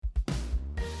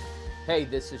Hey,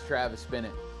 this is Travis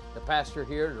Bennett, the pastor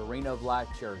here at Arena of Life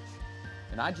Church,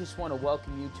 and I just want to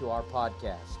welcome you to our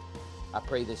podcast. I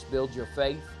pray this builds your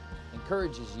faith,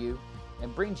 encourages you,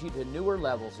 and brings you to newer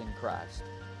levels in Christ.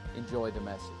 Enjoy the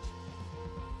message.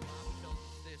 The Bible tells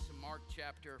us this in Mark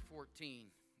chapter 14.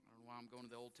 I don't know why I'm going to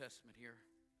the Old Testament here.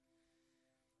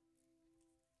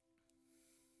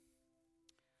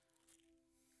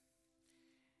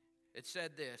 It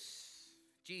said this.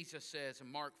 Jesus says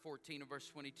in Mark 14 and verse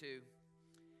 22,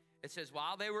 it says,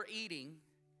 while they were eating,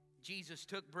 Jesus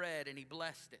took bread and he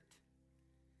blessed it.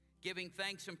 Giving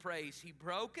thanks and praise, he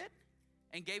broke it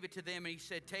and gave it to them, and he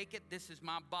said, take it, this is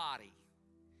my body.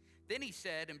 Then he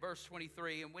said in verse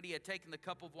 23, and when he had taken the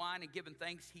cup of wine and given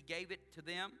thanks, he gave it to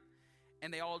them,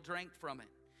 and they all drank from it.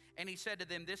 And he said to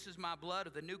them, this is my blood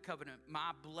of the new covenant,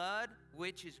 my blood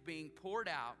which is being poured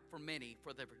out for many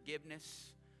for the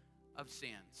forgiveness of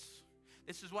sins.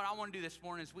 This is what I want to do this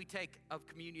morning as we take of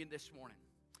communion this morning.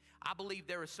 I believe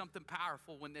there is something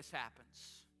powerful when this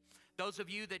happens. Those of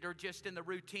you that are just in the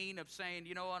routine of saying,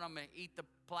 you know what, I'm going to eat the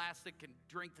plastic and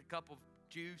drink the cup of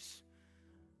juice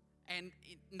and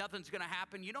nothing's going to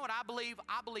happen. You know what I believe?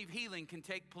 I believe healing can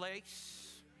take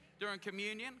place during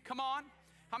communion. Come on.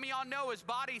 How many of y'all know his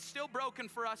body is still broken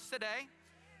for us today?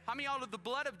 How many of y'all know the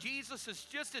blood of Jesus is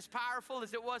just as powerful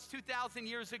as it was 2,000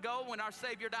 years ago when our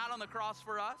Savior died on the cross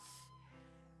for us?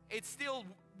 It's still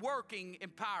working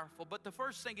and powerful. But the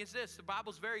first thing is this. The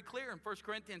Bible's very clear in 1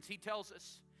 Corinthians. He tells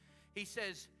us, he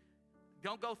says,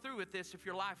 don't go through with this if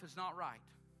your life is not right.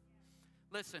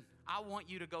 Listen, I want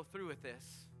you to go through with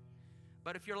this.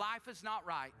 But if your life is not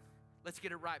right, let's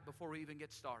get it right before we even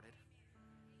get started.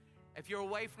 If you're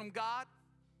away from God,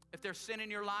 if there's sin in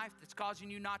your life that's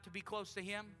causing you not to be close to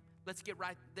Him, let's get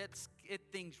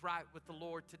things right with the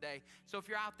Lord today. So if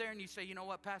you're out there and you say, you know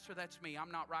what, Pastor, that's me.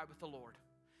 I'm not right with the Lord.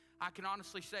 I can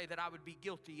honestly say that I would be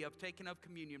guilty of taking of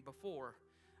communion before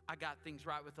I got things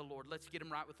right with the Lord. Let's get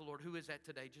them right with the Lord. Who is that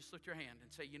today? Just lift your hand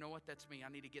and say, you know what, that's me.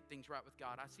 I need to get things right with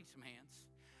God. I see some hands.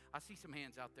 I see some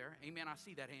hands out there. Amen. I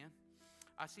see that hand.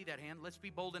 I see that hand. Let's be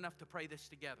bold enough to pray this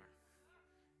together.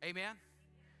 Amen.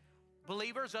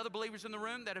 Believers, other believers in the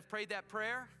room that have prayed that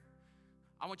prayer,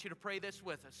 I want you to pray this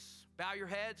with us. Bow your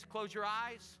heads, close your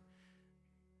eyes.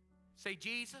 Say,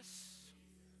 Jesus,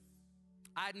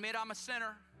 I admit I'm a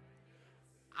sinner.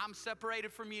 I'm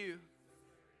separated from you.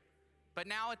 But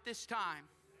now at this time,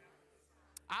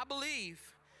 I believe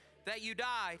that you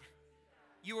died,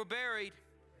 you were buried,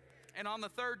 and on the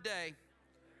third day,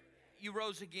 you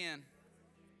rose again.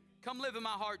 Come live in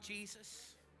my heart,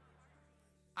 Jesus.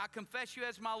 I confess you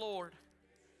as my Lord.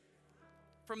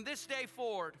 From this day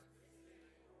forward,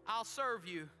 I'll serve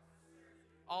you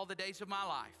all the days of my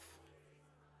life.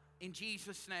 In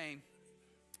Jesus' name,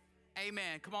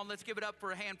 amen. Come on, let's give it up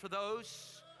for a hand for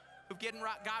those who've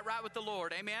got right with the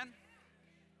Lord. Amen.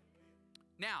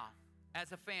 Now,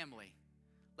 as a family,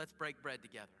 let's break bread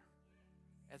together.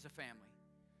 As a family.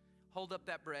 Hold up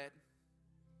that bread.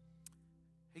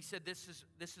 He said, this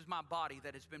is my body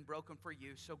that has been broken for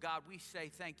you. So God, we say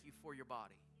thank you for your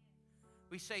body.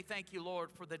 We say thank you, Lord,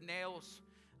 for the nails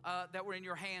that were in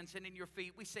your hands and in your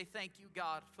feet. We say thank you,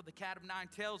 God, for the cat of nine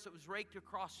tails that was raked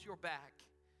across your back.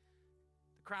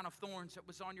 The crown of thorns that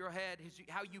was on your head.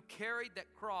 How you carried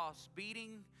that cross,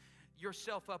 beating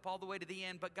yourself up all the way to the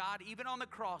end. But God, even on the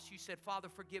cross, you said, Father,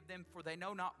 forgive them, for they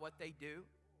know not what they do.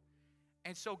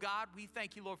 And so, God, we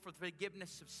thank you, Lord, for the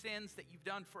forgiveness of sins that you've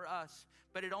done for us.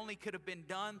 But it only could have been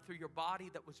done through your body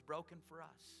that was broken for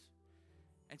us.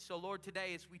 And so, Lord,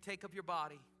 today as we take of your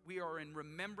body, we are in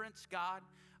remembrance, God,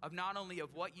 of not only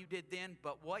of what you did then,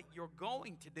 but what you're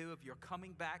going to do if you're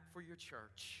coming back for your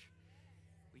church.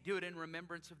 We do it in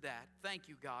remembrance of that. Thank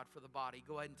you, God, for the body.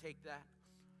 Go ahead and take that.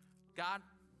 God,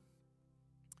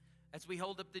 as we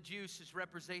hold up the juice as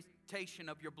representation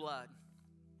of your blood,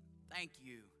 thank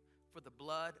you for the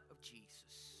blood of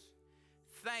Jesus.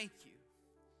 Thank you.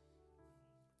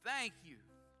 Thank you.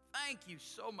 Thank you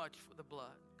so much for the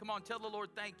blood. Come on, tell the Lord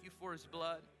thank you for his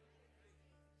blood.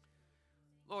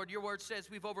 Lord, your word says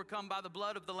we've overcome by the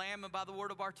blood of the Lamb and by the word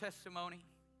of our testimony.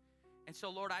 And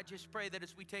so, Lord, I just pray that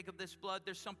as we take of this blood,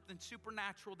 there's something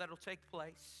supernatural that'll take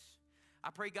place. I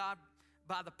pray, God,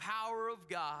 by the power of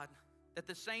God, that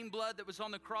the same blood that was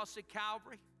on the cross at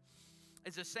Calvary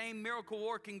is the same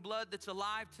miracle-working blood that's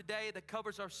alive today, that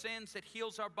covers our sins, that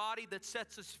heals our body, that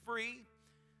sets us free,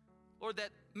 Lord,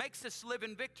 that makes us live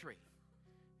in victory.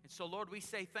 And so, Lord, we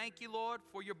say thank you, Lord,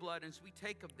 for your blood. And as we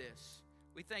take of this,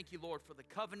 we thank you, Lord, for the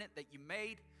covenant that you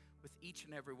made with each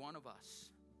and every one of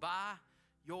us by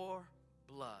your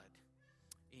blood.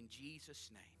 In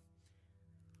Jesus' name.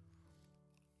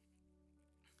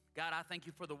 God, I thank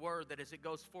you for the word that as it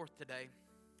goes forth today,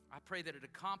 I pray that it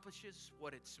accomplishes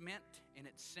what it's meant and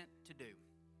it's sent to do.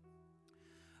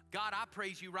 God, I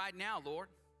praise you right now, Lord,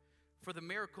 for the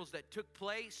miracles that took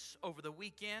place over the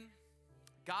weekend.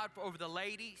 God, over the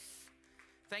ladies.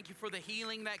 Thank you for the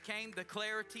healing that came, the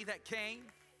clarity that came.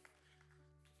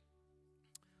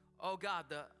 Oh God,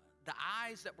 the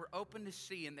eyes that were open to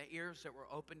see and the ears that were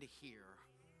open to hear.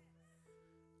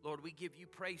 Lord, we give you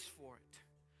praise for it.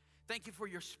 Thank you for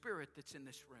your spirit that's in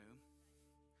this room.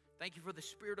 Thank you for the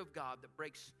Spirit of God that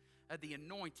breaks, the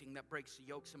anointing that breaks the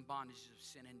yokes and bondages of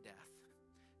sin and death.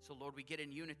 So Lord, we get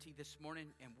in unity this morning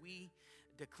and we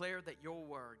declare that your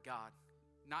word, God,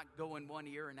 not go in one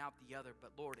ear and out the other,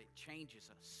 but Lord, it changes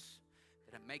us,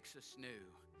 that it makes us new,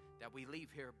 that we leave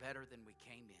here better than we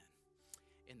came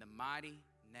in the mighty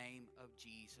name of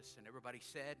Jesus. And everybody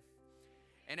said,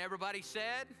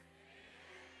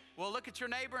 well, look at your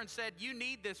neighbor and said, you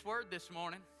need this word this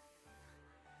morning.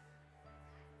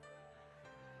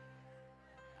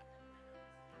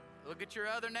 Look at your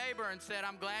other neighbor and said,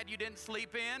 I'm glad you didn't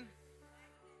sleep in.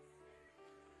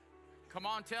 Come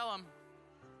on, tell them.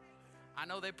 I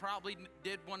know they probably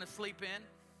did want to sleep in.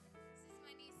 This is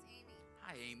my niece, Amy.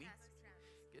 Hi, Amy. Pastor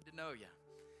Travis. Good to know you.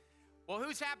 Well,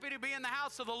 who's happy to be in the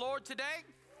house of the Lord today?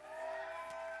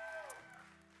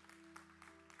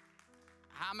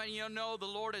 How many of you know the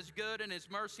Lord is good and His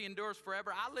mercy endures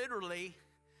forever? I literally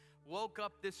woke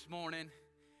up this morning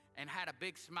and had a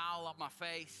big smile on my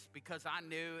face because I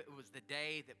knew it was the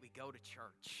day that we go to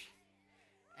church.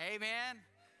 Amen.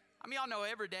 I mean, y'all know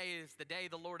every day is the day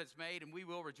the Lord has made, and we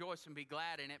will rejoice and be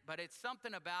glad in it. But it's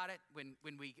something about it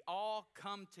when we all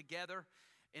come together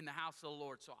in the house of the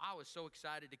Lord. So I was so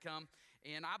excited to come,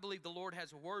 and I believe the Lord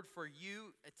has a word for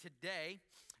you today.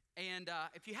 And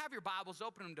if you have your Bibles,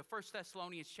 open them to 1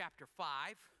 Thessalonians chapter 5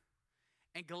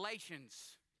 and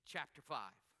Galatians chapter 5.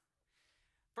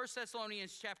 1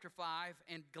 Thessalonians chapter 5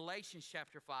 and Galatians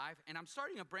chapter 5. And I'm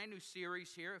starting a brand new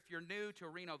series here. If you're new to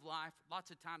Arena of Life,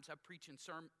 lots of times I preach in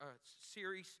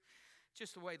series,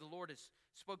 just the way the Lord has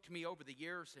spoke to me over the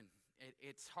years. And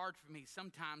it's hard for me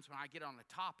sometimes when I get on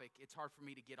a topic, it's hard for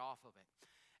me to get off of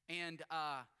it. And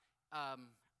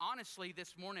honestly,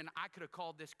 this morning, I could have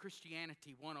called this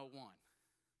Christianity 101.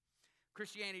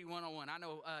 Christianity 101. I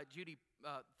know Judy,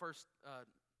 first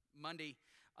Monday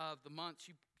of the month,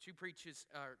 she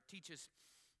teaches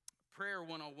Prayer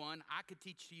 101. I could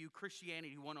teach to you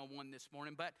Christianity 101 this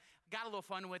morning, but got a little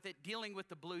fun with it, dealing with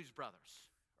the blues brothers,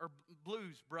 or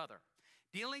blues brother.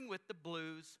 Dealing with the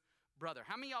blues brother.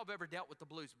 How many of y'all have ever dealt with the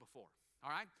blues before?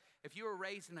 All right? If you were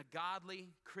raised in a godly,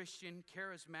 Christian,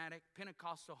 charismatic,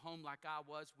 Pentecostal home like I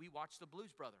was, we watched the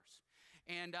Blues Brothers.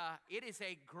 And it is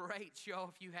a great show.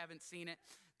 If you haven't seen it,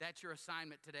 that's your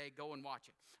assignment today. Go and watch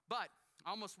it. But I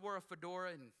almost wore a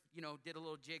fedora and, did a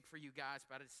little jig for you guys,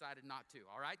 but I decided not to,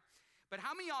 all right? But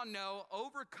how many of y'all know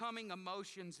overcoming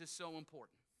emotions is so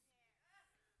important?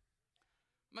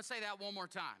 I'm going to say that one more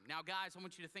time. Now, guys, I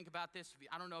want you to think about this.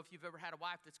 I don't know if you've ever had a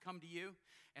wife that's come to you,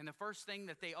 and the first thing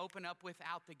that they open up with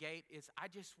out the gate is, I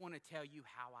just want to tell you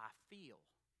how I feel.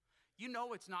 You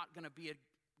know it's not going to be a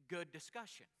good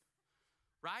discussion,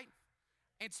 right?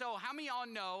 And so how many of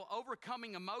y'all know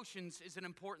overcoming emotions is an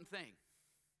important thing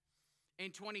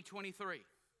in 2023?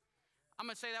 I'm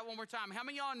going to say that one more time. How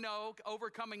many of y'all know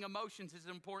overcoming emotions is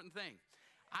an important thing?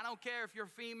 I don't care if you're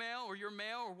female or you're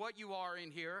male or what you are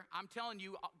in here. I'm telling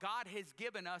you, God has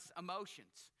given us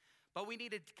emotions, but we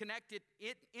need to connect it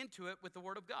into it with the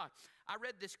Word of God. I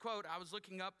read this quote. I was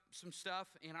looking up some stuff,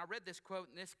 and I read this quote,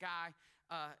 and this guy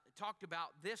talked about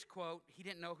this quote. He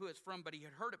didn't know who it's from, but he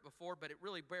had heard it before, but it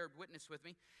really bared witness with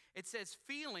me. It says,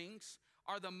 feelings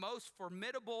are the most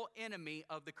formidable enemy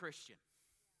of the Christian.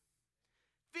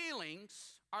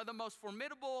 Feelings are the most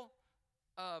formidable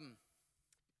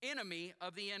enemy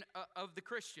of the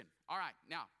Christian. All right,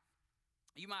 now,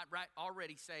 you might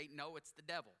already say, no, it's the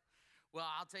devil. Well,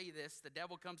 I'll tell you this, the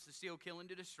devil comes to steal, kill, and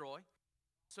to destroy.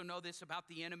 Also know this about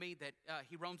the enemy, that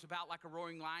he roams about like a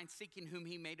roaring lion, seeking whom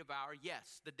he may devour.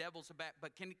 Yes, the devil's about,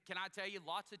 but can I tell you,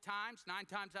 lots of times, 9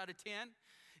 times out of 10,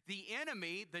 the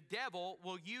enemy, the devil,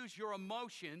 will use your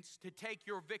emotions to take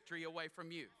your victory away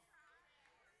from you.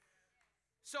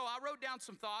 So I wrote down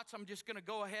some thoughts. I'm just going to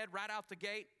go ahead right out the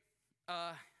gate,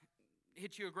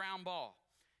 hit you a ground ball.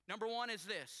 Number one is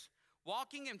this: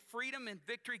 walking in freedom and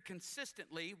victory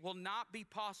consistently will not be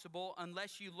possible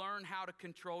unless you learn how to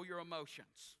control your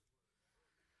emotions.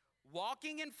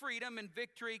 Walking in freedom and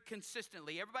victory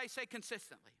consistently. Everybody say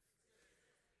consistently.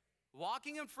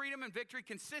 Walking in freedom and victory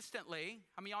consistently.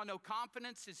 How many of y'all know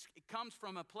confidence it comes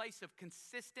from a place of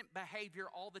consistent behavior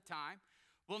all the time?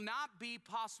 will not be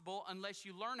possible unless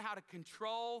you learn how to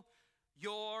control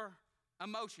your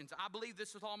emotions. I believe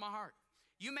this with all my heart.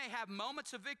 You may have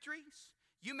moments of victories.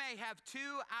 You may have 2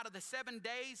 out of the 7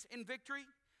 days in victory.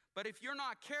 But if you're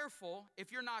not careful,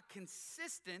 if you're not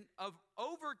consistent of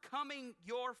overcoming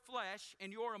your flesh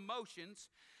and your emotions,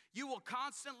 you will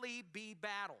constantly be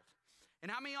battled.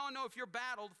 And how many of y'all know if you're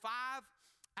battled 5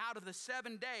 out of the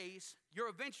 7 days, you're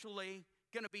eventually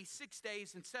going to be 6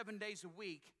 days and 7 days a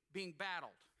week being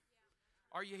battled?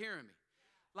 Are you hearing me?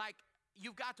 Like,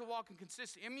 you've got to walk in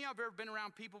consistency. Any of you have ever been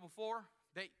around people before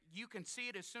that you can see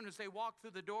it as soon as they walk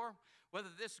through the door, whether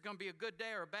this is going to be a good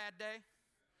day or a bad day?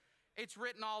 It's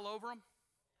written all over them,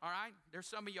 all right? There's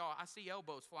some of y'all, I see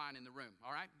elbows flying in the room,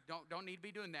 all right? Don't need to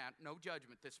be doing that. No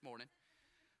judgment this morning.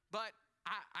 But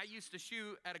I used to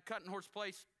shoe at a cutting horse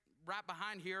place right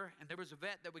behind here, and there was a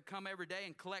vet that would come every day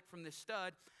and collect from this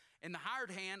stud. And the hired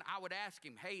hand, I would ask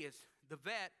him, hey, is the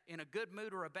vet in a good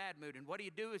mood or a bad mood? And what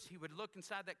he'd do is he would look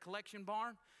inside that collection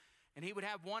barn, and he would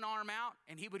have one arm out,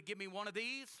 and he would give me one of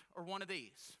these or one of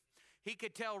these. He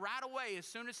could tell right away as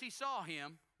soon as he saw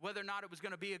him whether or not it was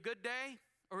going to be a good day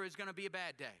or it was going to be a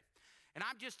bad day. And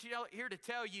I'm just here to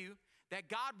tell you that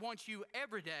God wants you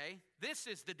every day. This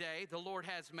is the day the Lord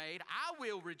has made. I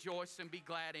will rejoice and be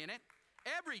glad in it.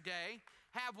 Every day,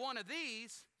 have one of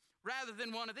these rather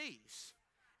than one of these.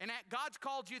 And that God's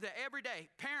called you to every day.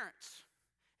 Parents,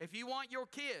 if you want your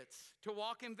kids to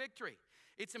walk in victory,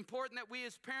 it's important that we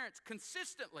as parents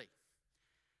consistently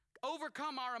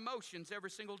overcome our emotions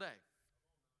every single day.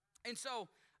 And so,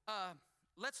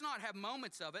 let's not have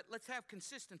moments of it. Let's have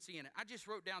consistency in it. I just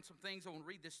wrote down some things. I want to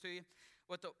read this to you,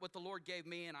 what the Lord gave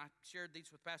me, and I shared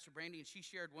these with Pastor Brandy, and she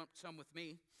shared some with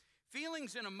me.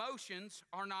 Feelings and emotions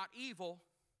are not evil,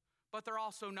 but they're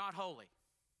also not holy.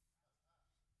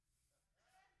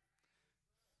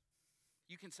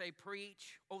 You can say,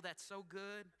 preach. Oh, that's so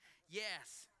good.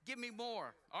 Yes, give me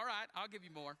more. All right, I'll give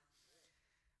you more.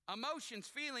 Emotions,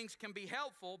 feelings can be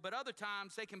helpful, but other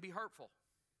times they can be hurtful.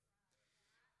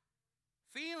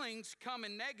 Feelings come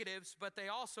in negatives, but they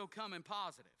also come in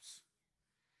positives.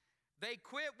 They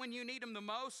quit when you need them the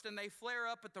most, and they flare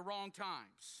up at the wrong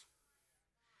times.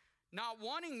 Not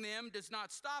wanting them does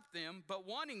not stop them, but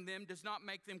wanting them does not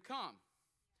make them come.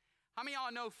 How many of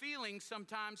y'all know feelings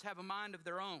sometimes have a mind of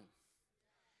their own?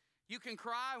 You can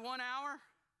cry 1 hour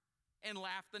and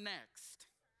laugh the next.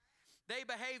 They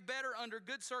behave better under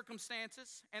good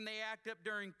circumstances, and they act up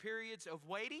during periods of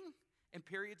waiting and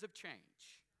periods of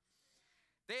change.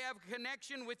 They have a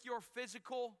connection with your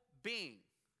physical being.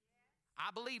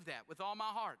 I believe that with all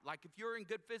my heart. Like if you're in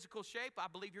good physical shape, I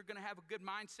believe you're going to have a good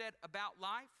mindset about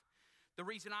life. The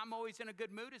reason I'm always in a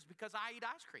good mood is because I eat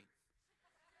ice cream.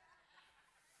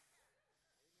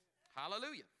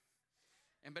 Hallelujah.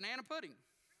 And banana pudding.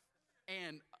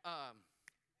 And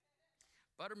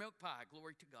buttermilk pie.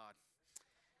 Glory to God.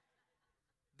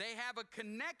 They have a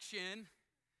connection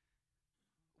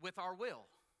with our will.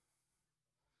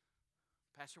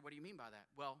 Pastor, what do you mean by that?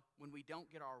 Well, when we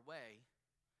don't get our way,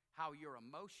 how your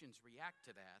emotions react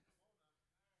to that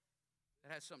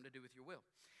has something to do with your will.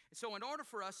 And so in order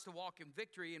for us to walk in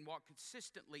victory and walk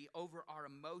consistently over our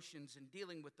emotions and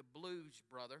dealing with the blues,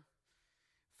 brother,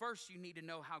 first you need to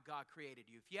know how God created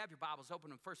you. If you have your Bibles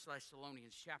open in 1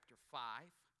 Thessalonians chapter 5,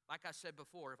 like I said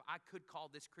before, if I could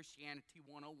call this Christianity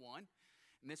 101,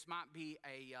 and this might be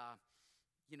a,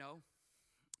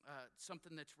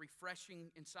 something that's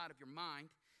refreshing inside of your mind,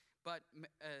 but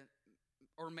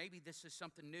or maybe this is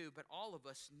something new, but all of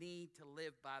us need to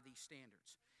live by these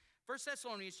standards. 1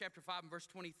 Thessalonians chapter 5 and verse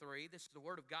 23, this is the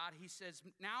word of God. He says,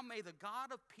 now may the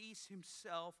God of peace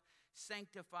himself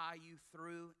sanctify you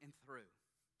through and through.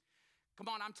 Come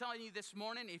on, I'm telling you this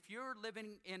morning, if you're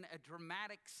living in a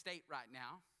dramatic state right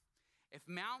now, if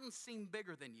mountains seem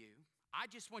bigger than you, I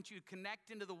just want you to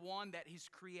connect into the one that has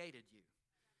created you.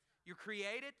 You're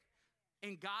created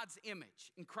in God's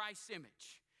image, in Christ's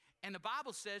image. And the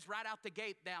Bible says right out the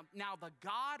gate, now the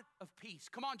God of peace.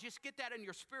 Come on, just get that in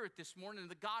your spirit this morning,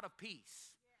 the God of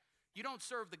peace. You don't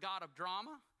serve the God of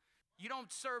drama. You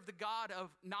don't serve the God of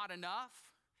not enough.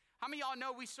 How many of y'all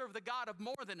know we serve the God of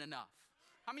more than enough?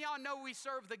 How many of y'all know we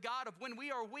serve the God of when we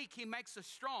are weak, he makes us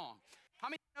strong? How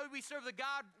many of y'all know we serve the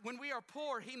God when we are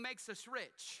poor, he makes us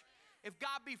rich? If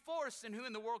God be for us, then who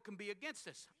in the world can be against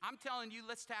us? I'm telling you,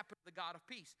 let's tap into the God of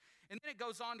peace. And then it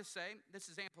goes on to say, this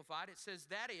is amplified, it says,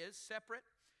 that is separate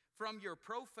from your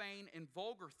profane and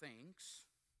vulgar things.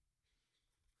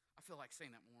 I feel like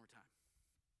saying that one more time.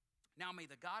 Now may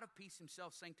the God of peace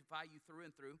himself sanctify you through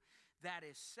and through. That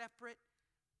is separate,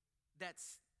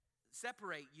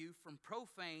 separate you from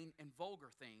profane and vulgar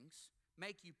things,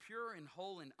 make you pure and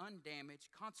whole and undamaged,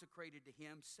 consecrated to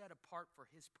him, set apart for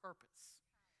his purpose.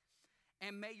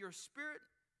 And may your spirit,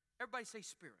 everybody say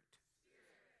spirit,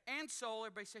 and soul,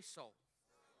 everybody say soul,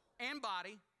 and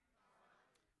body,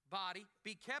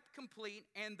 be kept complete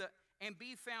and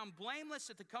be found blameless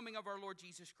at the coming of our Lord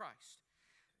Jesus Christ.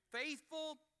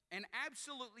 Faithful and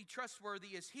absolutely trustworthy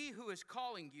is he who is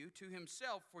calling you to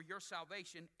himself for your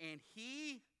salvation, and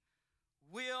he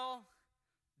will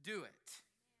do it.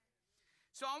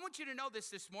 So I want you to know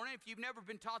this morning, if you've never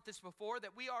been taught this before,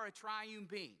 that we are a triune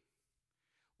being.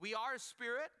 We are a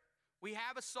spirit, we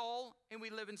have a soul, and we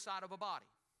live inside of a body.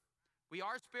 We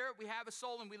are a spirit, we have a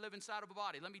soul, and we live inside of a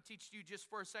body. Let me teach you just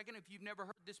for a second if you've never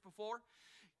heard this before.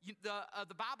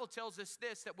 The Bible tells us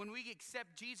this, that when we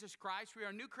accept Jesus Christ, we are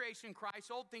a new creation in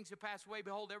Christ. Old things have passed away.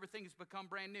 Behold, everything has become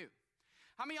brand new.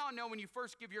 How many of y'all know when you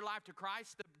first give your life to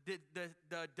Christ,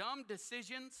 the dumb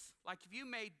decisions, like if you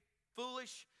made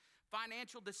foolish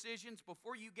financial decisions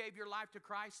before you gave your life to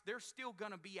Christ, they're still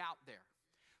going to be out there.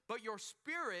 But your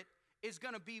spirit is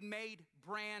going to be made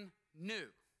brand new,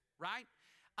 right?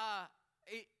 I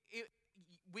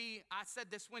said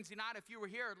this Wednesday night, if you were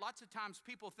here, lots of times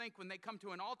people think when they come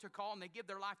to an altar call and they give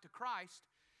their life to Christ,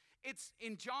 it's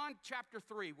in John chapter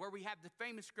 3 where we have the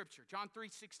famous scripture, John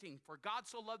 3:16. For God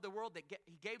so loved the world that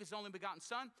he gave his only begotten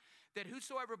son, that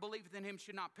whosoever believeth in him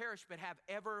should not perish but have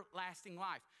everlasting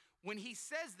life. When he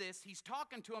says this, he's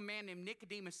talking to a man named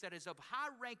Nicodemus that is of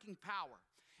high-ranking power.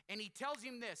 And he tells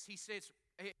him this. He says,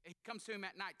 he comes to him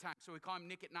at nighttime, so we call him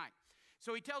Nick at night.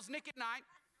 So he tells Nick at night,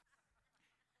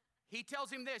 he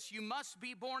tells him this, you must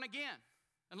be born again.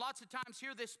 And lots of times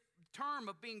hear this term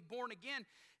of being born again.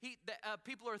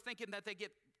 People are thinking that they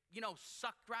get,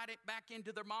 sucked right back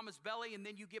into their mama's belly and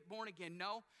then you get born again.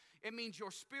 No, it means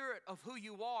your spirit of who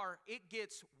you are, it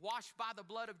gets washed by the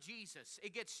blood of Jesus.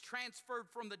 It gets transferred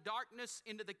from the darkness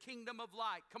into the kingdom of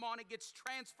light. Come on, it gets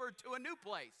transferred to a new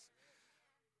place.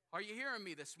 Are you hearing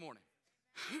me this morning?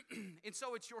 And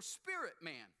so it's your spirit,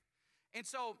 man. And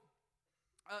so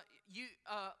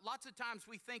lots of times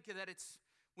we think that it's,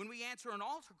 when we answer an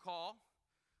altar call,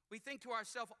 we think to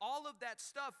ourselves, all of that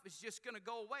stuff is just going to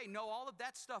go away. No, all of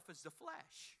that stuff is the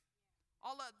flesh.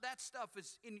 All of that stuff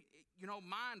is in,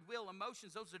 mind, will,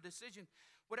 emotions. Those are decisions.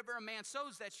 Whatever a man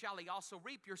sows, that shall he also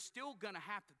reap. You're still going to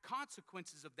have the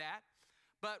consequences of that.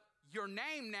 But your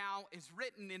name now is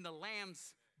written in the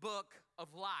Lamb's book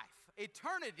of life.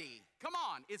 Eternity, come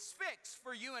on, is fixed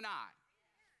for you and I.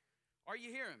 Are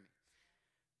you hearing me?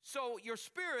 So your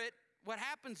spirit, what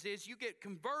happens is you get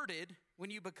converted when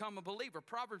you become a believer.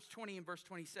 Proverbs 20 and verse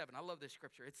 27. I love this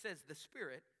scripture. It says, the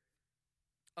spirit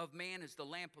of man is the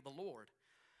lamp of the Lord,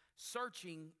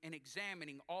 searching and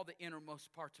examining all the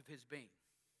innermost parts of his being.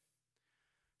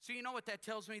 So you know what that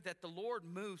tells me? That the Lord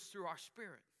moves through our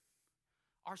spirit.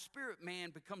 Our spirit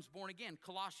man becomes born again.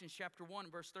 Colossians chapter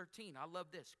 1 verse 13. I love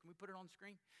this. Can we put it on the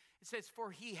screen? It says,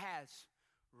 for he has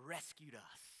rescued us.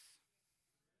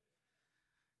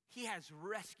 He has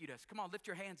rescued us. Come on, lift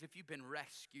your hands if you've been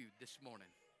rescued this morning.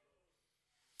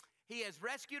 He has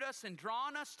rescued us and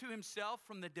drawn us to himself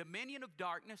from the dominion of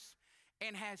darkness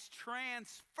and has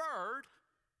transferred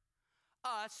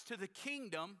us to the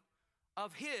kingdom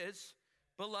of his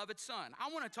beloved Son.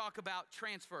 I want to talk about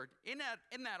transferred. Isn't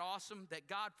that awesome that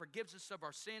God forgives us of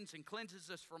our sins and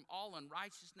cleanses us from all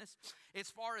unrighteousness?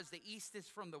 As far as the east is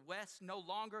from the west, no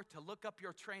longer to look up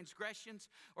your transgressions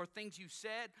or things you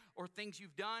said or things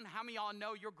you've done. How many of y'all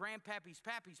know your grandpappy's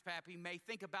pappy's pappy may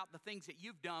think about the things that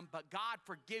you've done, but God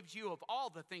forgives you of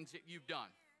all the things that you've done.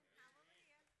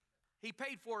 He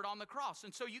paid for it on the cross.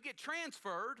 And so you get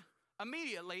transferred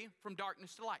immediately from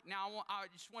darkness to light. Now, I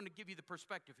just want to give you the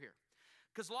perspective here.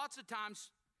 Because lots of times,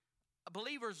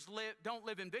 believers don't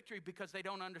live in victory because they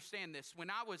don't understand this. When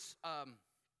I was,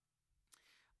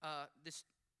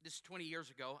 this 20 years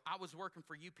ago, I was working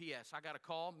for UPS. I got a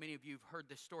call. Many of you have heard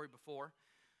this story before.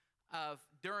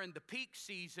 During the peak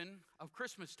season of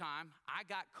Christmas time, I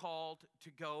got called to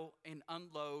go and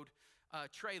unload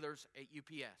trailers at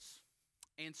UPS.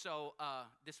 And so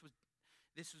this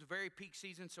was a very peak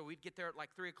season, so we'd get there at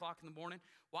like 3 o'clock in the morning.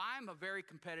 Well, I'm a very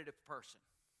competitive person.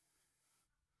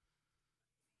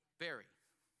 Very.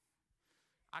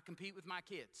 I compete with my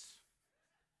kids.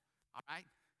 All right?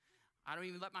 I don't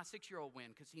even let my 6-year-old win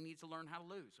because he needs to learn how to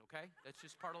lose, okay? That's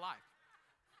just part of life.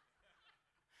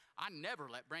 I never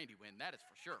let Brandy win, that is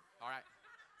for sure, all right?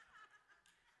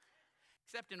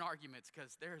 Except in arguments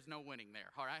because there's no winning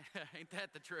there, all right? Ain't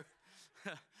that the truth?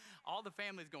 All the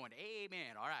family's going,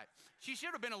 amen, all right. She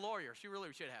should have been a lawyer. She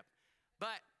really should have.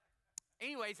 But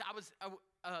anyways,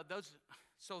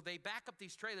 So they back up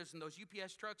these trailers, and those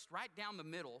UPS trucks, right down the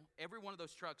middle, every one of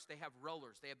those trucks, they have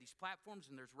rollers. They have these platforms,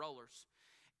 and there's rollers.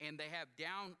 And they have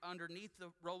down underneath the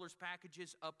rollers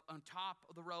packages, up on top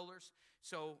of the rollers.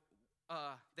 So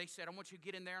they said, I want you to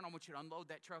get in there, and I want you to unload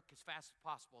that truck as fast as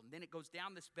possible. And then it goes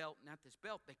down this belt, and at this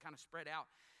belt, they kind of spread out.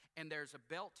 And there's a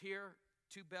belt here,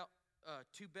 two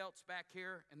belts back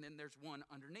here, and then there's one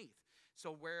underneath.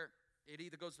 So where it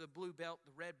either goes to the blue belt,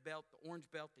 the red belt, the orange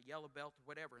belt, the yellow belt, or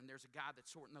whatever, and there's a guy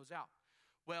that's sorting those out.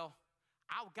 Well,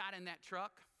 I got in that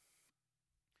truck,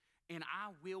 and I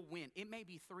will win. It may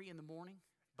be 3 in the morning,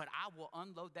 but I will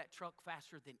unload that truck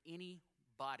faster than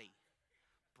anybody.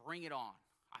 Bring it on.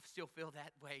 I still feel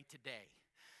that way today.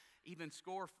 Even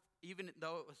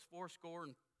though it was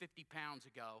 450 pounds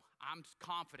ago, I'm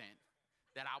confident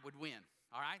that I would win,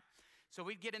 all right? So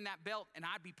we'd get in that belt, and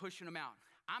I'd be pushing them out.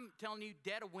 I'm telling you,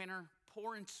 dead of winter,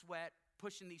 pouring sweat,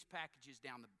 pushing these packages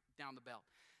down the belt.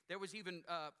 There was even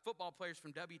football players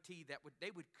from WT that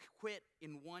would quit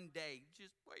in one day,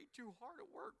 just way too hard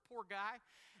at work, poor guy.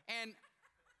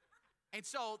 And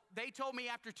so they told me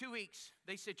after 2 weeks,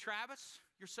 they said, Travis,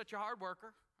 you're such a hard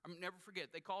worker. I'll never forget.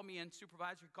 They called me in,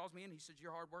 supervisor calls me in. He says,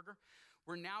 you're a hard worker.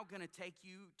 We're now going to take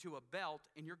you to a belt,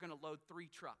 and you're going to load 3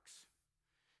 trucks.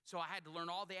 So I had to learn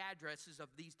all the addresses of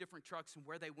these different trucks and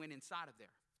where they went inside of there.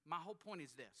 My whole point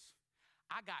is this.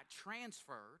 I got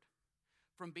transferred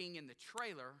from being in the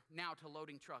trailer now to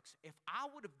loading trucks. If I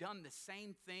would have done the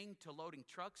same thing to loading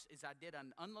trucks as I did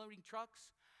on unloading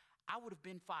trucks, I would have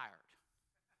been fired.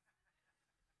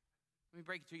 Let me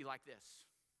break it to you like this.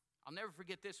 I'll never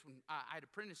forget this when I had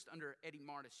apprenticed under Eddie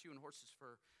Martis, shoeing horses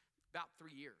for about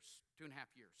 3 years, 2.5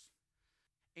 years.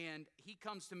 And he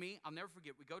comes to me, I'll never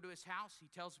forget, we go to his house, he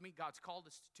tells me God's called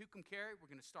us to Tucumcari, we're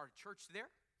gonna start a church there.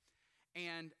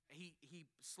 And he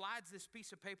slides this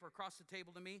piece of paper across the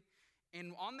table to me,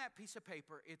 and on that piece of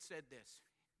paper, it said this.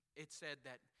 It said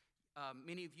that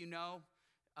many of you know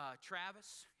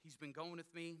Travis, he's been going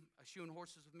with me, shoeing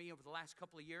horses with me over the last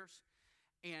couple of years.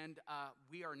 And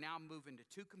we are now moving to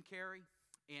Tucumcari,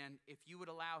 and if you would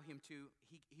allow him to,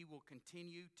 he will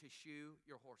continue to shoe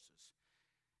your horses.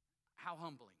 How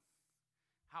humbling,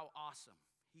 how awesome.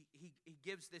 He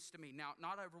gives this to me. Now,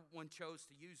 not everyone chose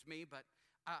to use me, but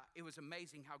it was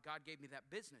amazing how God gave me that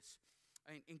business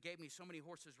and gave me so many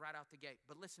horses right out the gate.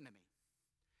 But listen to me.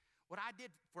 What I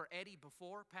did for Eddie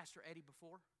before, Pastor Eddie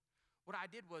before, what I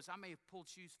did was I may have pulled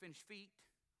shoes, finished feet,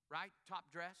 right, top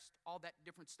dressed, all that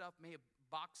different stuff, may have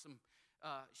boxed some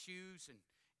shoes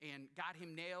and got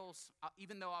him nails.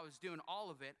 Even though I was doing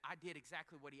all of it, I did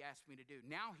exactly what he asked me to do.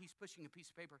 Now he's pushing a piece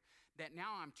of paper that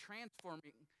now I'm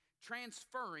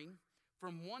transferring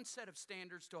from one set of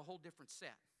standards to a whole different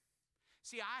set.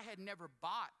 See, I had never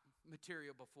bought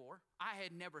material before. I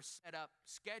had never set up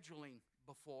scheduling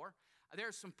before.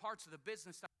 There's some parts of the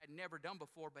business I had never done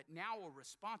before, but now a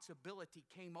responsibility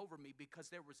came over me because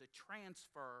there was a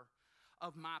transfer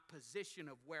of my position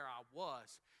of where I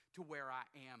was to where I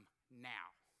am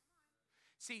now.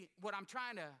 See, what I'm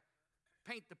trying to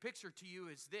paint the picture to you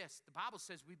is this. The Bible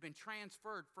says we've been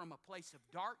transferred from a place of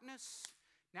darkness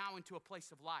now into a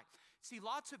place of light. See,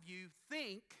 lots of you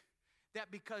think that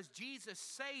because Jesus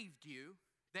saved you,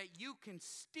 that you can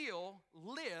still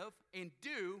live and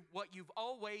do what you've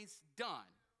always done.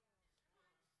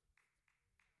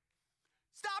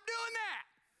 Stop doing that.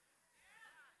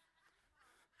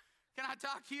 Can I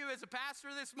talk to you as a pastor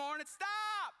this morning?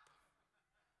 Stop.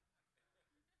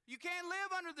 You can't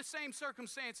live under the same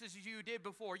circumstances as you did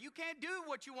before. You can't do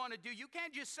what you want to do. You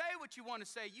can't just say what you want to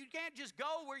say. You can't just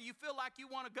go where you feel like you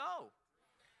want to go.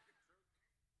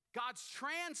 God's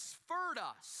transferred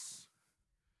us.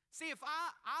 See, if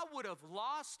I would have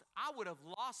lost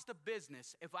a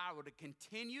business if I would have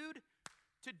continued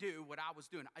to do what I was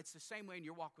doing. It's the same way in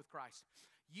your walk with Christ.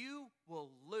 You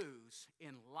will lose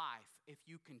in life if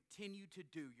you continue to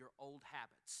do your old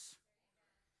habits,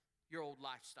 your old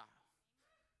lifestyle.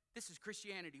 This is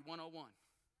Christianity 101.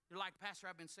 You're like, Pastor,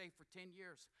 I've been saved for 10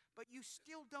 years, but you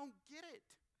still don't get it.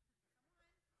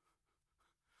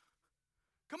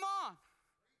 Come on.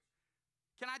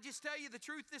 Can I just tell you the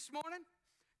truth this morning?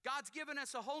 God's given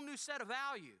us a whole new set of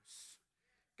values.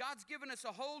 God's given us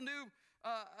a whole new,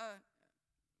 a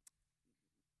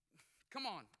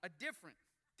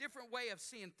different way of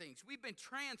seeing things. We've been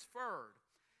transferred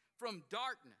from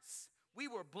darkness. We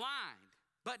were blind,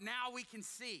 but now we can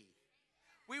see.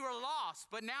 We were lost,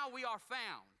 but now we are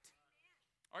found.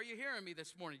 Are you hearing me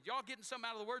this morning? Y'all getting something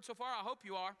out of the word so far? I hope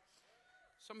you are.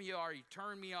 Some of you are, you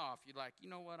turn me off. You're like, you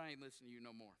know what? I ain't listening to you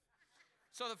no more.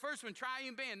 So the first one,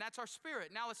 triune being, that's our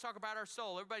spirit. Now let's talk about our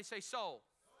soul. Everybody say soul.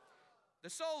 The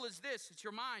soul is this. It's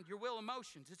your mind, your will,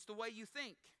 emotions. It's the way you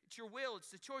think. It's your will.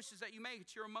 It's the choices that you make.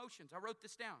 It's your emotions. I wrote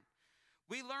this down.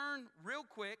 We learn real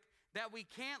quick that we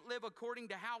can't live according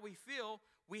to how we feel.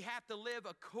 We have to live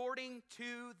according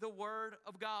to the Word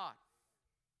of God.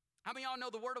 How many of y'all know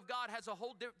the Word of God has a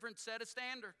whole different set of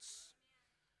standards?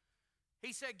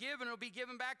 He said, give and it'll be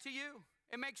given back to you.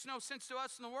 It makes no sense to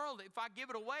us in the world. If I give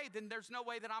it away, then there's no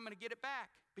way that I'm going to get it back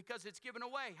because it's given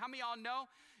away. How many of y'all know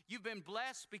you've been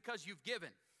blessed because you've given?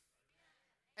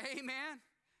 Amen.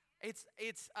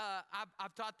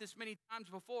 I've taught this many times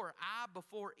before. I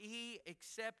before E,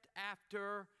 except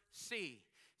after C.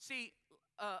 See,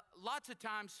 lots of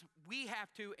times we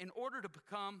have to, in order to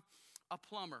become a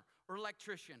plumber or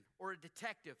electrician or a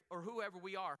detective or whoever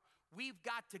we are, we've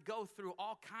got to go through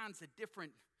all kinds of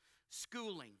different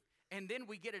schooling. And then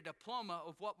we get a diploma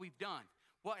of what we've done.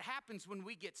 What happens when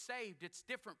we get saved, it's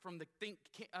different from the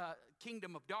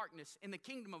kingdom of darkness. In the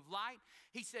kingdom of light,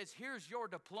 he says, here's your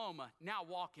diploma. Now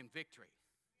walk in victory.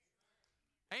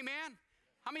 Amen?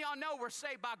 How many of y'all know we're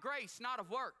saved by grace, not of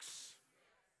works?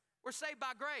 We're saved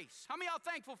by grace. How many of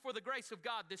y'all thankful for the grace of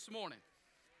God this morning?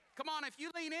 Come on, if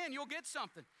you lean in, you'll get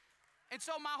something. And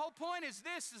so my whole point is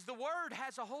this, is the Word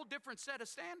has a whole different set of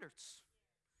standards.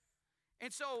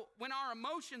 And so when our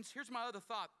emotions, here's my other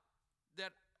thought,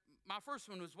 that my first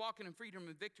one was walking in freedom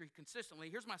and victory consistently.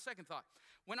 Here's my second thought.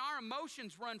 When our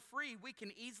emotions run free, we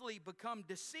can easily become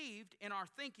deceived in our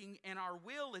thinking, and our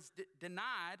will is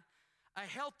denied a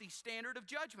healthy standard of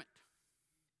judgment.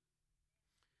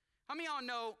 How many of y'all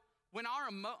know when our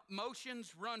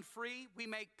emotions run free, we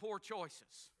make poor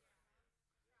choices?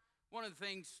 One of the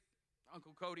things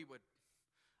Uncle Cody would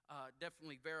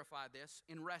definitely verify this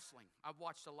in wrestling. I've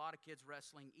watched a lot of kids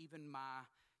wrestling, even my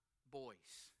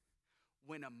boys.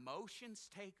 When emotions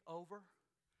take over,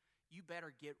 you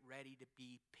better get ready to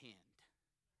be pinned.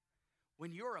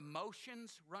 When your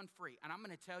emotions run free, and I'm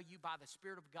going to tell you by the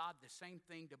Spirit of God the same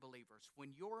thing to believers.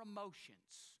 When your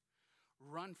emotions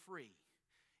run free,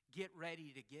 get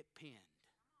ready to get pinned.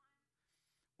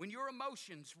 When your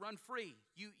emotions run free,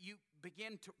 you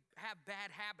begin to have bad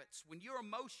habits. When your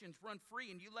emotions run free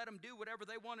and you let them do whatever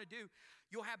they want to do,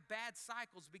 you'll have bad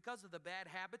cycles because of the bad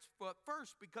habits, but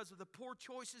first because of the poor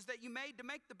choices that you made to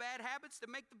make the bad habits, to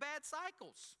make the bad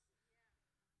cycles.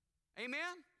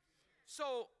 Amen?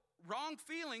 So wrong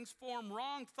feelings form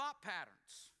wrong thought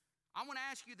patterns. I want to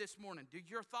ask you this morning, do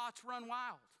your thoughts run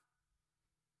wild?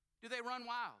 Do they run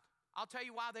wild? I'll tell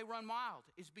you why they run wild.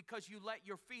 It's because you let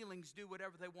your feelings do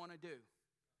whatever they want to do.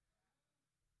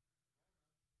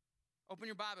 Open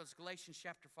your Bibles, Galatians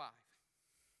chapter 5.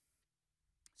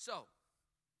 So,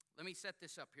 let me set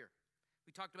this up here.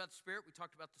 We talked about the Spirit, we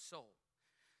talked about the soul.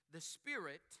 The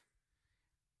Spirit,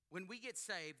 when we get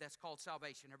saved, that's called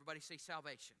salvation. Everybody say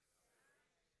salvation.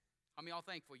 How many of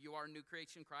y'all thankful? You are a new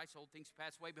creation in Christ. Old things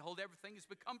pass away. Behold, everything has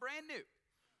become brand new.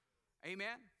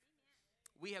 Amen?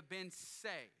 We have been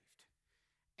saved.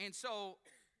 And so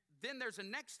then there's a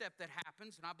next step that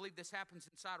happens, and I believe this happens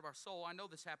inside of our soul. I know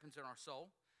this happens in our soul,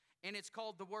 and it's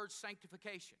called the word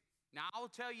sanctification. Now, I will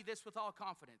tell you this with all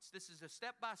confidence. This is a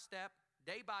step-by-step,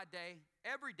 day-by-day,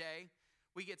 every day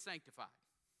we get sanctified,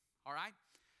 all right?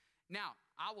 Now,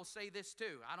 I will say this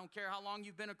too. I don't care how long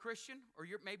you've been a Christian, or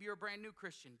maybe you're a brand new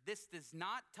Christian.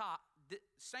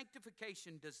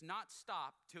 Sanctification does not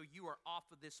stop till you are off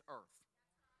of this earth.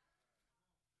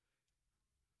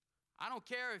 I don't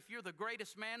care if you're the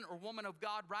greatest man or woman of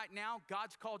God right now.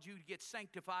 God's called you to get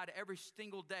sanctified every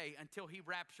single day until he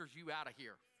raptures you out of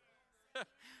here.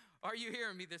 Are you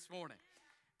hearing me this morning?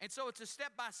 And so it's a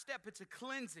step-by-step. It's a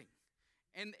cleansing.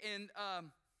 And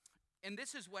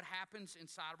this is what happens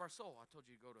inside of our soul. I told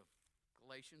you to go to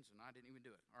Galatians, and I didn't even do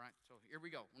it. All right, so here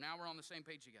we go. Now we're on the same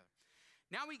page together.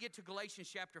 Now we get to Galatians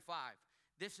chapter 5.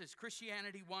 This is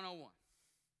Christianity 101.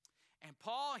 And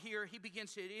Paul here, he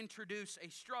begins to introduce a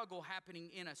struggle happening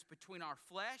in us between our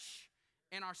flesh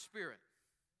and our spirit.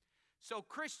 So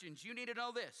Christians, you need to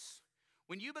know this.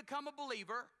 When you become a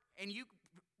believer and you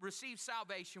receive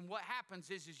salvation, what happens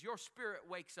is your spirit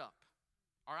wakes up,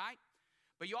 all right?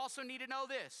 But you also need to know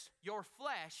this. Your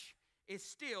flesh is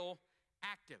still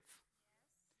active.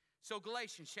 So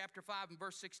Galatians chapter 5 and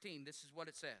verse 16, this is what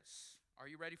it says. Are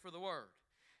you ready for the word?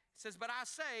 It says, but I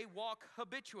say, walk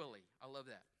habitually. I love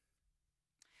that.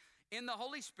 In the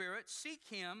Holy Spirit, seek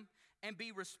him and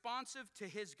be responsive to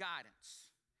his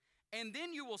guidance. And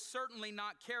then you will certainly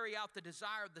not carry out the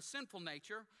desire of the sinful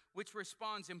nature, which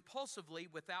responds impulsively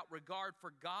without regard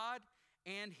for God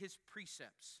and his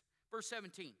precepts. Verse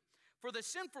 17, for the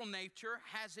sinful nature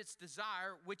has its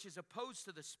desire, which is opposed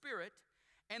to the Spirit,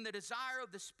 and the desire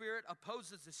of the Spirit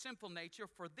opposes the sinful nature,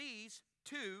 for these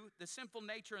two, the sinful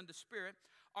nature and the spirit,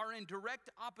 are in direct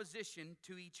opposition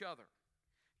to each other,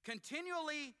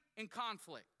 continually in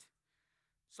conflict,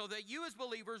 so that you as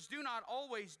believers do not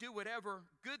always do whatever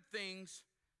good things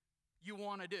you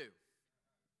want to do.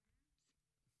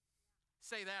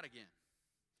 Say that again.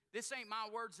 This ain't my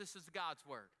words, this is God's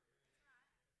word.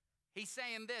 He's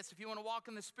saying this: if you want to walk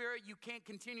in the Spirit, you can't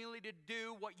continually to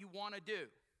do what you want to do.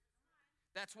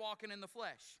 That's walking in the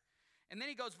flesh. And then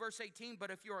he goes, verse 18,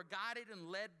 but if you are guided and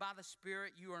led by the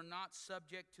Spirit, you are not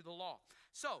subject to the law.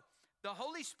 So, the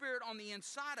Holy Spirit on the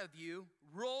inside of you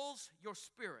rules your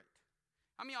spirit.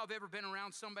 How many of y'all have ever been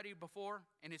around somebody before,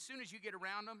 and as soon as you get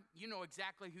around them, you know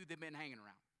exactly who they've been hanging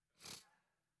around?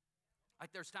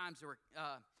 Like there's times where,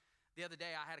 the other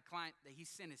day I had a client that he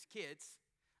sent his kids,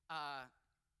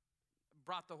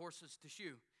 brought the horses to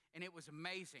shoe, and it was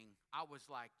amazing. I was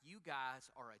like, you guys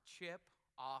are a chip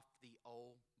off the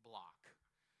old block.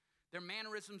 Their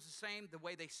mannerisms the same, the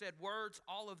way they said words,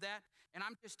 all of that. And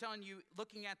I'm just telling you,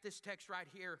 looking at this text right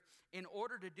here, in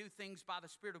order to do things by the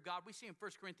Spirit of God, we see in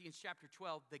 1 Corinthians chapter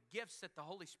 12, the gifts that the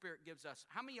Holy Spirit gives us.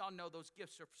 How many of y'all know those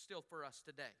gifts are still for us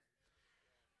today?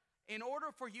 In order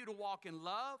for you to walk in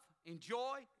love, in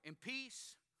joy, in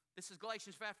peace, this is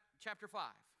Galatians chapter 5.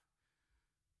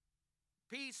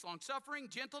 Peace, long-suffering,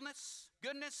 gentleness,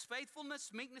 goodness,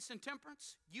 faithfulness, meekness, and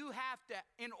temperance. You have to,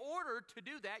 in order to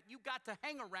do that, you've got to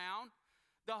hang around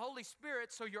the Holy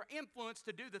Spirit so you're influenced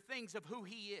to do the things of who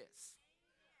He is.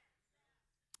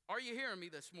 Are you hearing me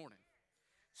this morning?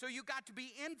 So you got to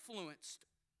be influenced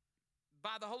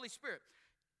by the Holy Spirit.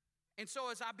 And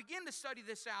so as I begin to study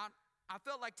this out, I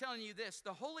felt like telling you this: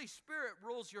 the Holy Spirit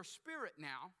rules your spirit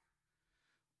now.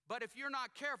 But if you're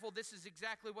not careful, this is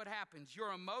exactly what happens.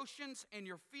 Your emotions and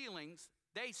your feelings,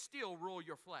 they still rule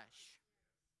your flesh.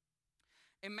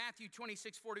 In Matthew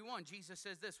 26:41, Jesus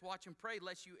says this: watch and pray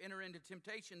lest you enter into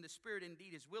temptation. The spirit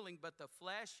indeed is willing, but the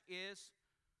flesh is,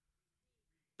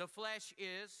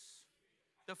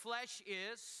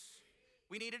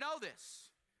 we need to know this.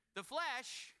 The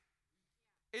flesh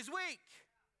is weak,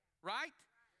 right?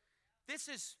 This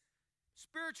is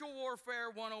spiritual warfare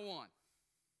 101.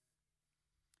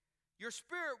 Your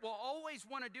spirit will always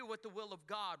want to do what the will of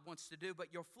God wants to do,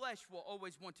 but your flesh will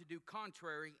always want to do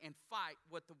contrary and fight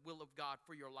what the will of God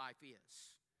for your life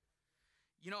is.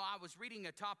 You know, I was reading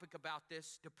a topic about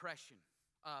this, depression,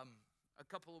 a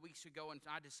couple of weeks ago, and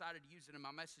I decided to use it in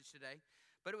my message today.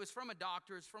 But it was from a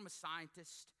doctor, it's from a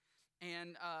scientist,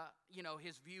 and, you know,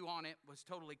 his view on it was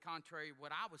totally contrary to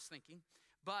what I was thinking.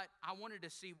 But I wanted to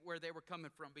see where they were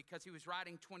coming from, because he was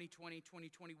writing 2020,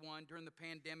 2021, during the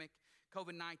pandemic,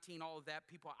 COVID-19, all of that.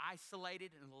 People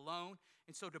isolated and alone.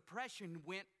 And so depression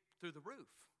went through the roof,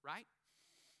 right?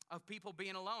 Of people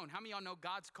being alone. How many of y'all know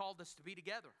God's called us to be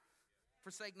together?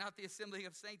 Forsake not the assembly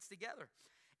of saints together.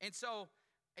 And so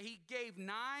he gave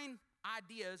 9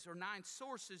 ideas or 9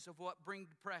 sources of what bring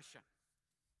depression,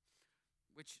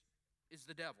 which is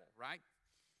the devil, right?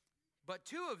 But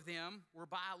 2 of them were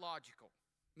biological.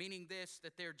 Meaning this,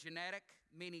 that they're genetic,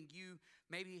 meaning you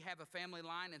maybe have a family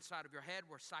line inside of your head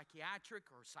where psychiatric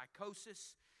or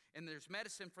psychosis, and there's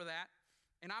medicine for that.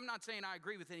 And I'm not saying I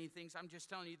agree with any things, I'm just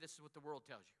telling you this is what the world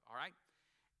tells you, all right?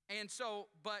 And so,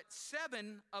 but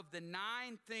 7 of the 9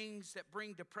 things that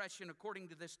bring depression, according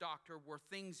to this doctor, were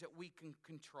things that we can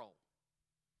control.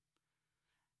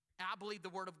 And I believe the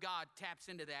Word of God taps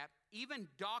into that. Even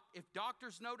if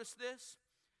doctors notice this,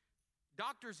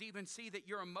 doctors even see that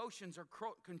your emotions are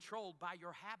controlled by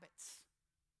your habits.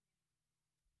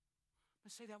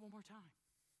 Let's say that one more time.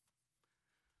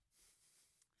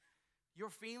 Your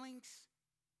feelings,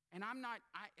 and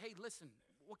hey, listen,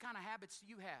 what kind of habits do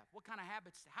you have? What kind of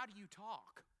habits, how do you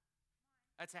talk?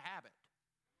 That's a habit.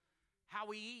 How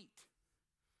we eat.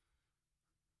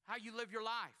 How you live your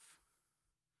life.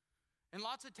 And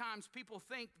lots of times people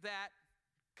think that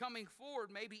coming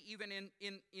forward, maybe even in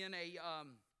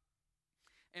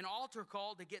an altar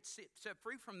call to get set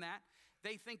free from that,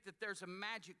 they think that there's a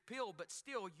magic pill, but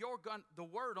still the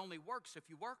word only works if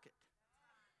you work it.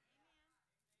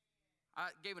 I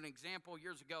gave an example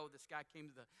years ago. This guy came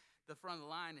to the front of the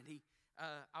line, and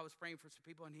I was praying for some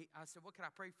people, and I said, what can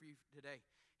I pray for you today?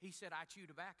 He said, I chew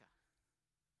tobacco.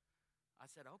 I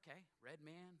said, okay, Red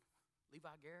Man, Levi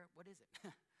Garrett, what is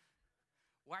it?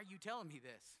 Why are you telling me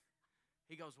this?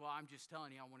 He goes, well, I'm just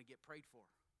telling you I want to get prayed for.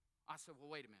 I said, well,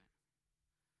 wait a minute.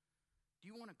 Do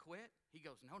you want to quit? He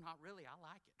goes, no, not really. I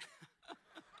like it.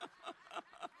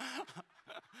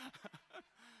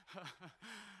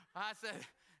 I said,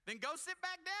 then go sit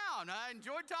back down. I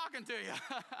enjoyed talking to you.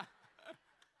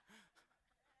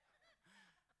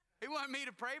 He wanted me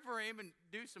to pray for him and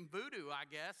do some voodoo, I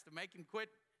guess, to make him quit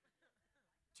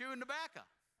chewing tobacco.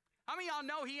 How many of y'all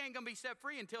know he ain't going to be set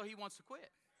free until he wants to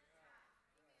quit?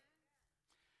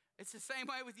 It's the same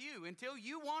way with you. Until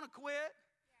you want to quit,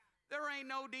 there ain't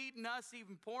no need in us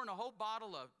even pouring a whole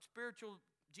bottle of spiritual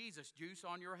Jesus juice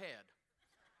on your head.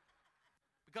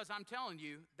 Because I'm telling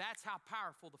you, that's how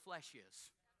powerful the flesh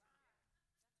is.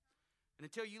 And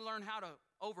until you learn how to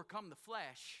overcome the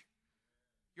flesh,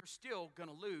 you're still going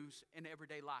to lose in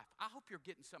everyday life. I hope you're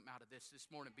getting something out of this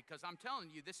morning, because I'm telling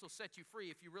you, this will set you free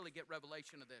if you really get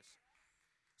revelation of this.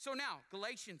 So now,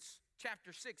 Galatians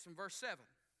chapter 6 and verse 7.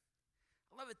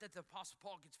 I love it that the Apostle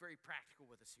Paul gets very practical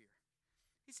with us here.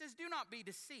 He says, do not be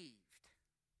deceived.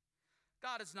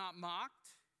 God is not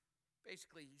mocked.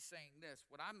 Basically, he's saying this.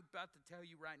 What I'm about to tell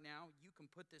you right now, you can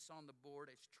put this on the board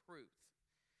as truth.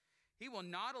 He will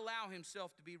not allow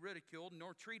himself to be ridiculed,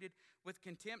 nor treated with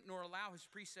contempt, nor allow his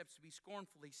precepts to be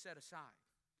scornfully set aside.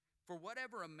 For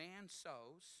whatever a man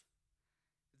sows,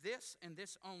 this and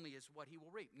this only is what he will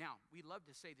reap. Now, we love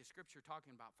to say the scripture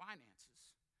talking about finances,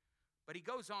 but he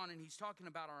goes on and he's talking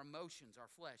about our emotions, our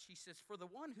flesh. He says, for the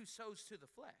one who sows to the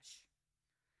flesh,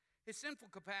 his sinful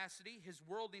capacity, his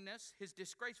worldliness, his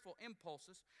disgraceful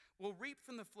impulses will reap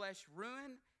from the flesh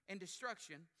ruin and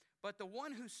destruction, but the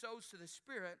one who sows to the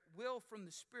Spirit will from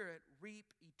the Spirit reap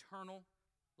eternal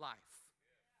life.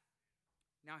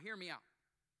 Now hear me out.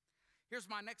 Here's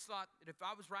my next thought. That if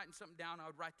I was writing something down, I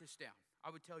would write this down.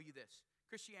 I would tell you this.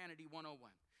 Christianity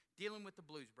 101. Dealing with the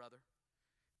blues, brother.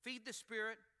 Feed the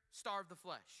Spirit, starve the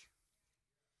flesh.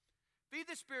 Feed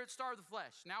the Spirit, starve the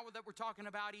flesh. Now that we're talking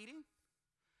about eating,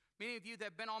 many of you that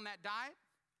have been on that diet,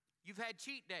 you've had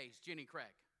cheat days, Jenny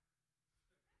Craig.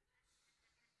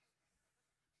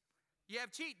 You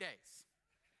have cheat days.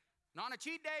 And on a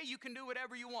cheat day, you can do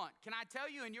whatever you want. Can I tell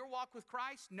you, in your walk with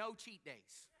Christ, no cheat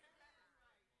days.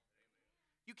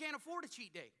 You can't afford a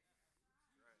cheat day.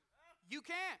 You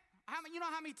can't. You know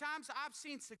how many times I've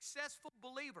seen successful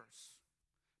believers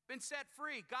been set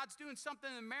free? God's doing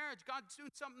something in marriage. God's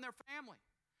doing something in their family.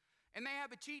 And they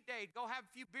have a cheat day. Go have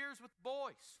a few beers with the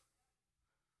boys.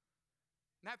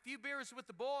 And that few beers with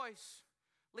the boys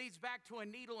leads back to a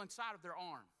needle inside of their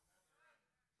arm.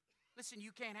 Listen,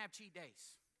 you can't have cheat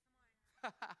days.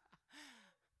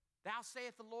 Thou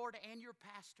saith the Lord and your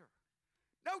pastor.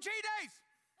 No cheat days.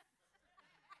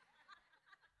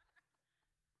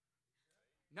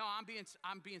 No, I'm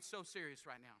being so serious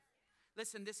right now.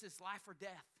 Listen, this is life or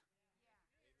death.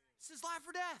 This is life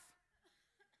or death.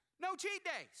 No cheat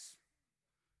days.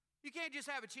 You can't just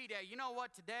have a cheat day. You know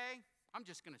what, today, I'm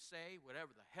just going to say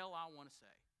whatever the hell I want to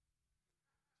say.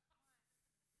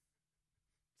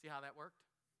 See how that worked?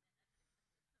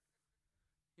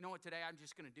 You know what, today I'm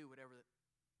just going to do whatever the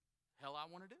hell I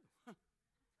want to do.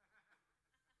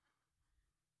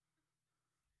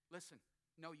 Listen,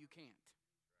 no, you can't.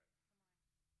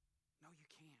 No, you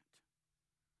can't.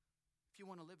 If you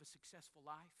want to live a successful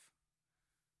life,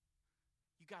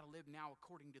 you got to live now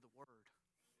according to the Word.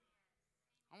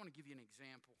 I want to give you an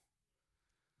example.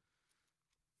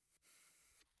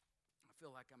 I feel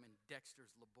like I'm in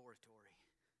Dexter's laboratory.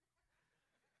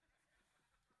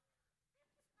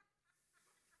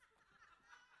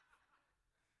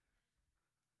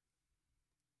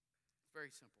 It's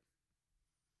very simple.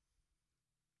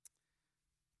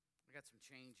 I got some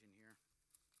change in here.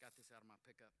 Got this out of my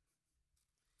pickup.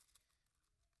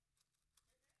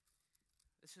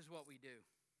 This is what we do.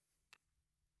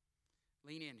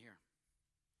 Lean in here.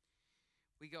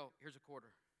 We go, here's a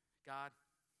quarter. God,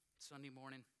 Sunday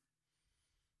morning,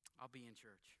 I'll be in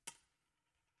church.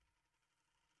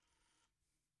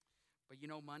 But you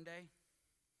know, Monday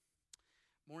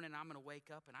morning, I'm going to wake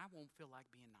up and I won't feel like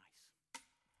being nice.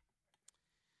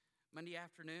 Monday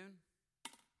afternoon,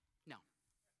 no.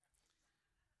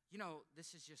 You know,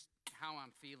 this is just how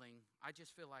I'm feeling. I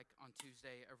just feel like on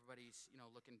Tuesday, everybody's,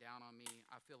 looking down on me.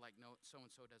 I feel like no,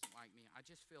 so-and-so doesn't like me. I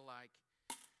just feel like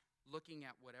looking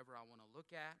at whatever I want to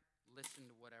look at, listen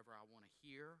to whatever I want to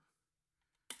hear,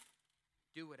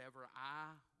 do whatever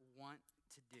I want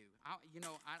to do. I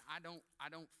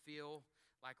don't feel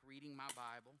like reading my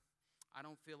Bible. I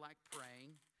don't feel like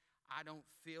praying. I don't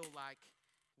feel like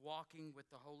walking with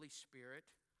the Holy Spirit.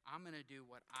 I'm going to do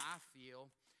what I feel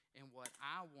and what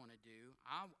I want to do.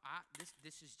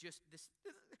 This is just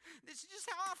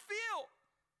how I feel.